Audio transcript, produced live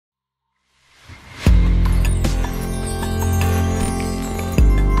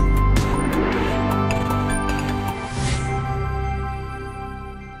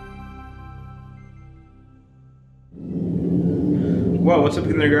What's up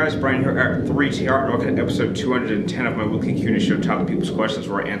there guys, Brian here at 3TR, and welcome to episode 210 of my weekly Q&A show, Top of People's Questions,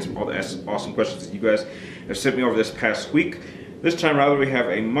 where I answer all the awesome questions that you guys have sent me over this past week. This time rather we have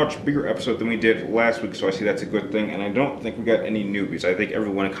a much bigger episode than we did last week, so I see that's a good thing, and I don't think we got any newbies. I think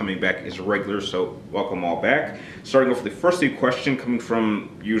everyone coming back is regular, so welcome all back. Starting off with the first new question coming from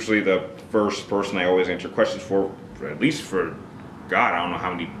usually the first person I always answer questions for at least for, God, I don't know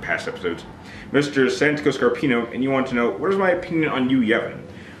how many past episodes. Mr. Santico Scarpino, and you want to know, what is my opinion on Yu Yevon?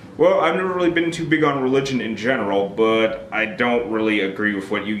 Well, I've never really been too big on religion in general, but I don't really agree with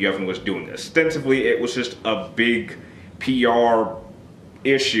what Yu Yevon was doing. Ostensibly, it was just a big PR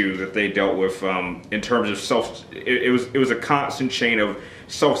issue that they dealt with in terms of it was a constant chain of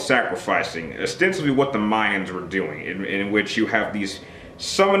self-sacrificing. Ostensibly what the Mayans were doing, in which you have these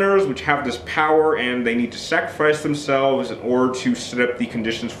summoners which have this power and they need to sacrifice themselves in order to set up the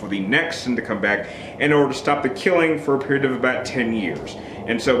conditions for the next sin to come back in order to stop the killing for a period of about 10 years.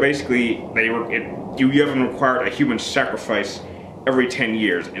 And so basically Yu Yevon required a human sacrifice every 10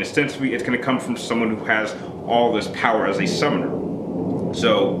 years, and ostensibly it's going to come from someone who has all this power as a summoner.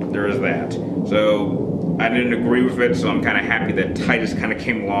 So there is that. So I didn't agree with it, so I'm kind of happy that Titus kind of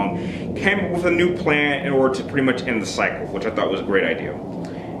came up with a new plan in order to pretty much end the cycle, which I thought was a great idea.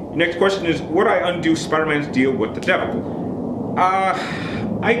 The next question is, would I undo Spider-Man's deal with the devil?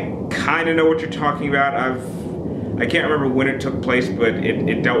 I kind of know what you're talking about. I can't remember when it took place, but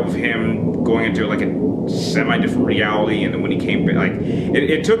it dealt with him going into like a semi-different reality, and then when he came back, like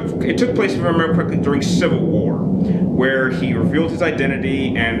it took place, if I remember correctly, during Civil War, where he revealed his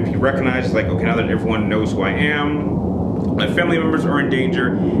identity and he recognized, like, okay, now that everyone knows who I am, my family members are in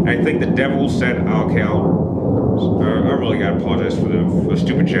danger, and I think the devil said, okay, I really gotta apologize for the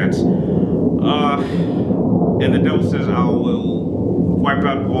stupid chats. And the devil says, I will wipe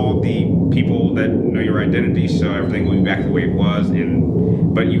out all the people that know your identity, so everything will be back the way it was,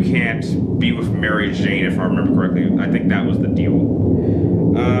 but you can't be with Mary Jane, if I remember correctly. I think that was the deal.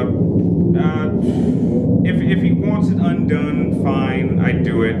 If he wants it undone, fine, I'd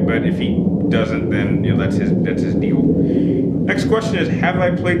do it, but if he doesn't, then that's his deal. Next question is, have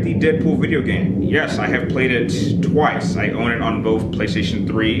I played the Deadpool video game? Yes, I have played it twice. I own it on both PlayStation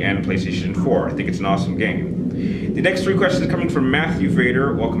 3 and PlayStation 4. I think it's an awesome game. The next three questions coming from Matthew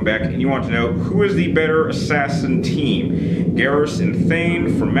Vader, welcome back, and you want to know, who is the better assassin team? Garrus and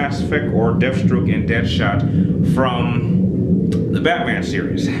Thane from Mass Effect, or Deathstroke and Deadshot from the Batman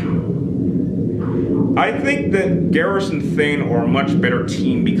series? I think that Garrus and Thane are a much better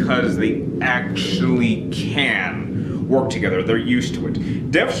team because they actually can work together. They're used to it.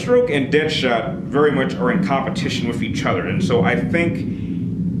 Deathstroke and Deadshot very much are in competition with each other, and so I think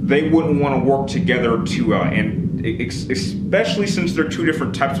they wouldn't want to work together especially since they're two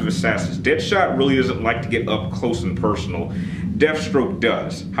different types of assassins. Deadshot really doesn't like to get up close and personal. Deathstroke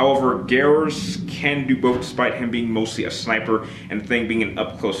does. However, Garrus can do both, despite him being mostly a sniper and Thane being an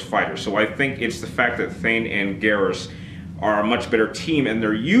up-close fighter. So I think it's the fact that Thane and Garrus are a much better team and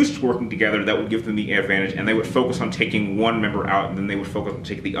they're used to working together that would give them the advantage, and they would focus on taking one member out and then they would focus on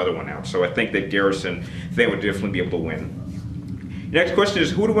taking the other one out. So I think that Garrus and Thane would definitely be able to win. The next question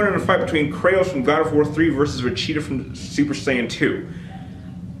is, who would win in a fight between Kratos from God of War 3 versus Vegeta from Super Saiyan 2?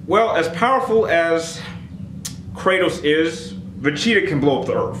 Well, as powerful as Kratos is, Vegeta can blow up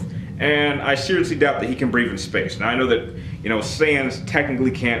the Earth, and I seriously doubt that he can breathe in space. Now I know that, Saiyans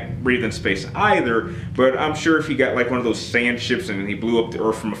technically can't breathe in space either, but I'm sure if he got like one of those Saiyan ships and he blew up the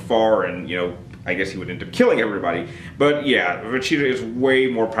Earth from afar, and I guess he would end up killing everybody. But yeah, Vegeta is way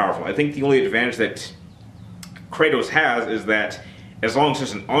more powerful. I think the only advantage that Kratos has is that as long as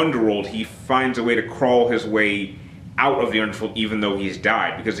it's an underworld, he finds a way to crawl his way out of the underworld even though he's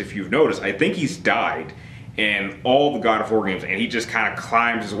died. Because if you've noticed, I think he's died in all the God of War games, and he just kind of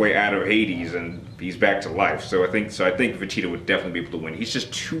climbs his way out of Hades and he's back to life. So I think Vegeta would definitely be able to win. He's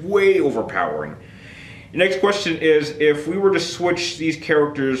just way overpowering. The next question is, if we were to switch these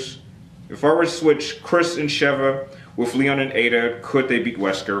characters, if I were to switch Chris and Sheva with Leon and Ada, could they beat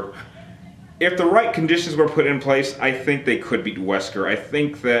Wesker? If the right conditions were put in place, I think they could beat Wesker. I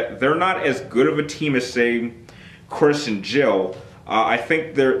think that they're not as good of a team as, say, Chris and Jill. I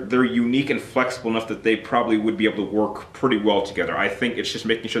think they're unique and flexible enough that they probably would be able to work pretty well together. I think it's just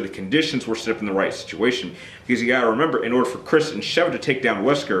making sure the conditions were set up in the right situation. Because you gotta remember, in order for Chris and Sheva to take down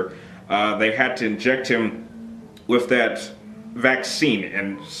Wesker, they had to inject him with that vaccine.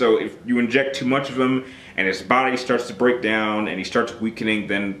 And so if you inject too much of him and his body starts to break down and he starts weakening,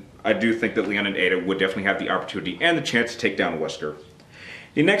 then I do think that Leon and Ada would definitely have the opportunity and the chance to take down Wesker.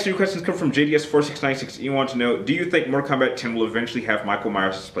 The next few questions come from JDS4696. You want to know, do you think Mortal Kombat 10 will eventually have Michael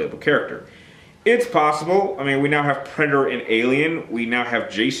Myers as a playable character? It's possible. I mean, we now have Predator and Alien. We now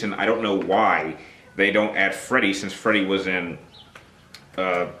have Jason. I don't know why they don't add Freddy, since Freddy was in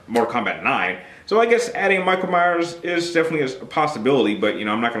Mortal Kombat 9. So I guess adding Michael Myers is definitely a possibility, but you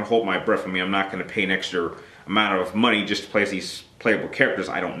know, I'm not going to hold my breath. I mean, I'm not going to pay an extra amount of money just to play these playable characters.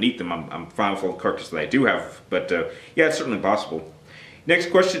 I don't need them. I'm fine with all the characters that I do have, but yeah, it's certainly possible.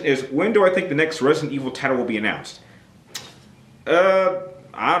 Next question is, when do I think the next Resident Evil title will be announced?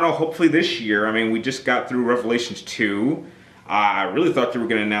 I don't know, hopefully this year. I mean, we just got through Revelations 2. I really thought they were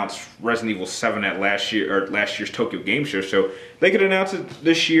going to announce Resident Evil 7 at last year's Tokyo Game Show, so they could announce it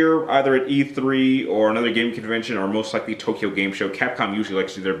this year either at E3 or another game convention, or most likely Tokyo Game Show. Capcom usually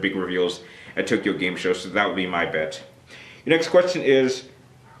likes to do their big reveals at Tokyo Game Show, so that would be my bet. Your next question is,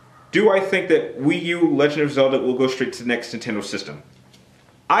 do I think that Wii U Legend of Zelda will go straight to the next Nintendo system?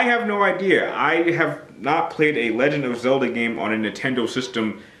 I have no idea. I have not played a Legend of Zelda game on a Nintendo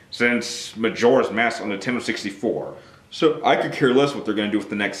system since Majora's Mask on Nintendo 64. So I could care less what they're going to do with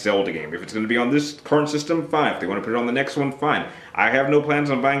the next Zelda game. If it's going to be on this current system, fine. If they want to put it on the next one, fine. I have no plans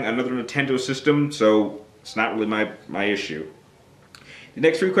on buying another Nintendo system, so it's not really my issue. The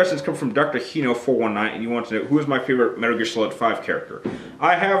next three questions come from Dr. Hino419, and you want to know, who is my favorite Metal Gear Solid 5 character?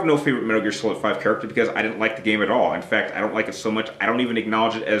 I have no favorite Metal Gear Solid 5 character because I didn't like the game at all. In fact, I don't like it so much, I don't even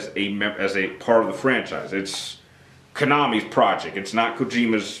acknowledge it as a part of the franchise. It's Konami's project. It's not part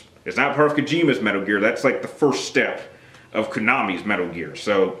of Kojima's Metal Gear. That's like the first step of Konami's Metal Gear.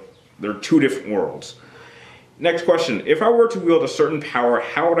 So they're two different worlds. Next question. If I were to wield a certain power,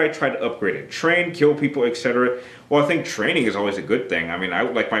 how would I try to upgrade it? Train, kill people, etc. Well, I think training is always a good thing. I mean, I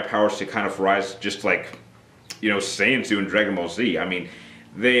would like my powers to kind of rise just like, you know, Saiyan in Dragon Ball Z. I mean,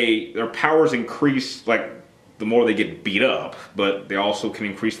 their powers increase like the more they get beat up, but they also can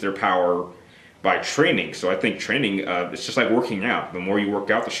increase their power by training. So I think training, it's just like working out. The more you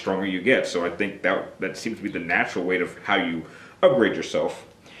work out, the stronger you get. So I think that seems to be the natural way of how you upgrade yourself.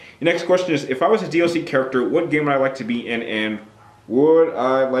 The next question is, if I was a DLC character, what game would I like to be in, and would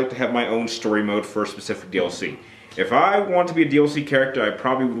I like to have my own story mode for a specific DLC? If I want to be a DLC character, I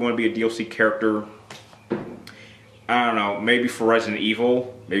probably would want to be a DLC character, I don't know, maybe for Resident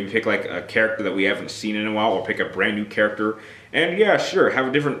Evil. Maybe pick like a character that we haven't seen in a while, or pick a brand new character. And yeah, sure, have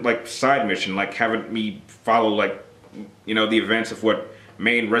a different like side mission, like having me follow like, you know, the events of what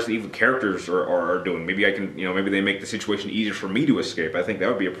main Resident Evil characters are doing. Maybe I can, you know, maybe they make the situation easier for me to escape. I think that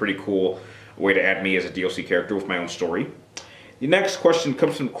would be a pretty cool way to add me as a DLC character with my own story. The next question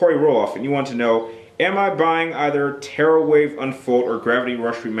comes from Corey Roloff, and you want to know, am I buying either Terra Wave Unfold or Gravity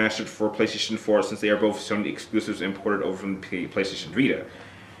Rush Remastered for PlayStation 4, since they are both Sony exclusives imported over from the PlayStation Vita?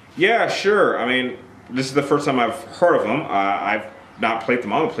 Yeah, sure. I mean, this is the first time I've heard of them. I've not played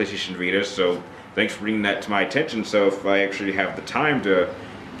them on the PlayStation Vita, so thanks for bringing that to my attention. So if I actually have the time to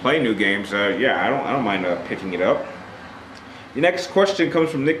play new games, yeah, I don't mind picking it up. The next question comes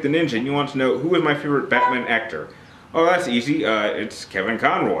from Nick the Ninja, and you want to know, who is my favorite Batman actor? Oh, that's easy. It's Kevin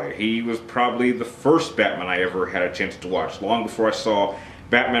Conroy. He was probably the first Batman I ever had a chance to watch, long before I saw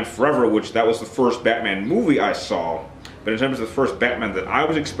Batman Forever, which that was the first Batman movie I saw. But in terms of the first Batman that I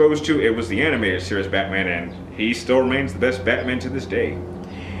was exposed to, it was the animated series Batman, and he still remains the best Batman to this day.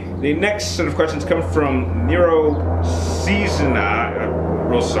 The next set of questions come from Nero Seasona.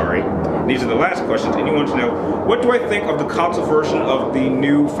 Real sorry. These are the last questions, and you want to know, what do I think of the console version of the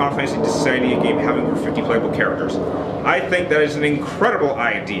new Final Fantasy Dissidia game having over 50 playable characters? I think that is an incredible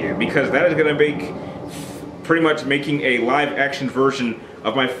idea, because that is going to make pretty much making a live action version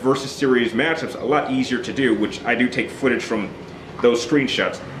of my Versus series matchups a lot easier to do, which I do take footage from those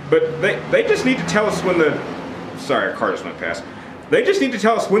screenshots. But they just need to tell us when the... Sorry, a car just went past. They just need to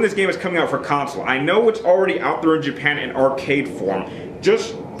tell us when this game is coming out for console. I know it's already out there in Japan in arcade form.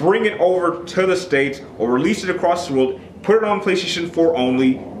 Just bring it over to the States or release it across the world, put it on PlayStation 4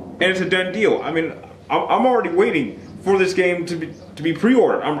 only, and it's a done deal. I mean, I'm already waiting for this game to be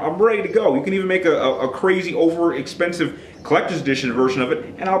pre-ordered. I'm ready to go. You can even make a crazy, over-expensive collector's edition version of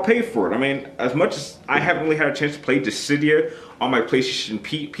it, and I'll pay for it. I mean, as much as I haven't really had a chance to play Dissidia on my PlayStation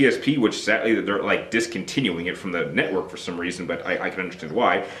PSP, which sadly they're like discontinuing it from the network for some reason, but I can understand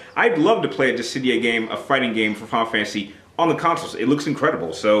why. I'd love to play a Dissidia game, a fighting game for Final Fantasy on the consoles. It looks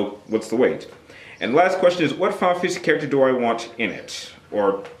incredible, so what's the wait? And the last question is, what Final Fantasy character do I want in it?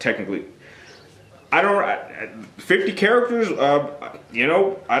 Or technically, I don't, 50 characters, you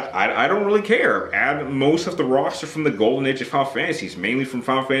know, I don't really care. Add most of the roster from the golden age of Final Fantasies, mainly from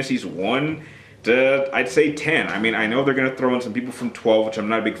Final Fantasies 1 to, I'd say, 10. I mean, I know they're going to throw in some people from 12, which I'm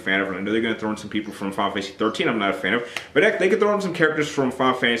not a big fan of, and I know they're going to throw in some people from Final Fantasy 13 I'm not a fan of, but heck, they could throw in some characters from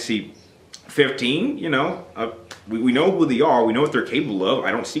Final Fantasy 15, you know, We know who they are. We know what they're capable of.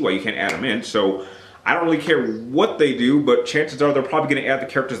 I don't see why you can't add them in. So I don't really care what they do, but chances are they're probably going to add the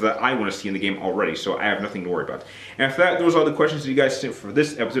characters that I want to see in the game already, so I have nothing to worry about. And for that, those are all the questions that you guys sent for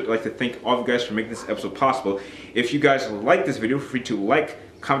this episode. I'd like to thank all of you guys for making this episode possible. If you guys like this video, feel free to like,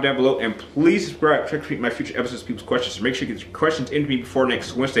 comment down below, and please subscribe. Check for my future episodes of people's questions. So make sure you get your questions into me before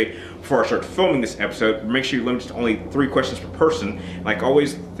next Wednesday, before I start filming this episode. Make sure you limit it to only 3 questions per person. Like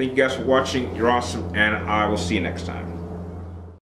always, thank you guys for watching. You're awesome, and I will see you next time.